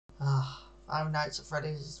Five Nights at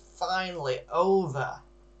Freddy's is finally over.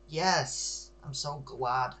 Yes, I'm so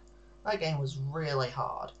glad. That game was really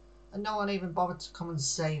hard, and no one even bothered to come and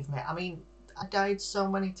save me. I mean, I died so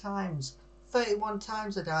many times. 31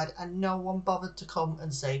 times I died, and no one bothered to come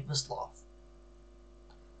and save the sloth.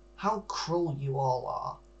 How cruel you all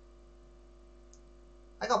are.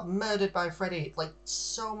 I got murdered by Freddy like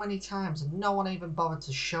so many times, and no one even bothered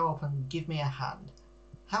to show up and give me a hand.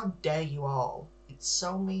 How dare you all? It's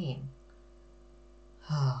so mean.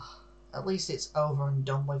 At least it's over and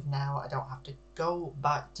done with now. I don't have to go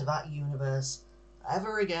back to that universe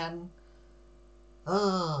ever again.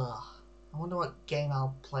 Ugh. I wonder what game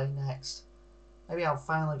I'll play next. Maybe I'll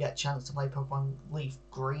finally get a chance to play Pokemon Leaf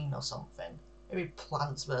Green or something. Maybe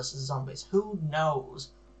Plants vs Zombies. Who knows?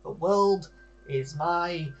 The world is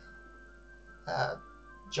my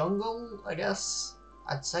jungle, I guess.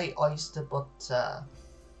 I'd say oyster, but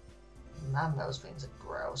man, those things are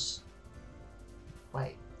gross.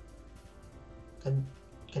 Wait. Can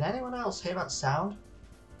anyone else hear that sound?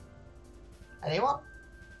 Anyone?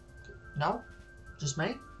 No? Just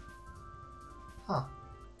me? Huh.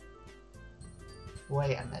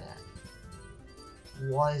 Wait a minute.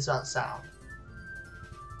 What is that sound?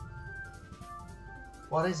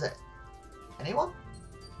 What is it? Anyone?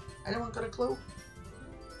 Anyone got a clue?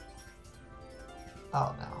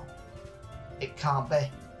 Oh no. It can't be.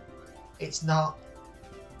 It's not.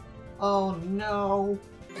 Oh no.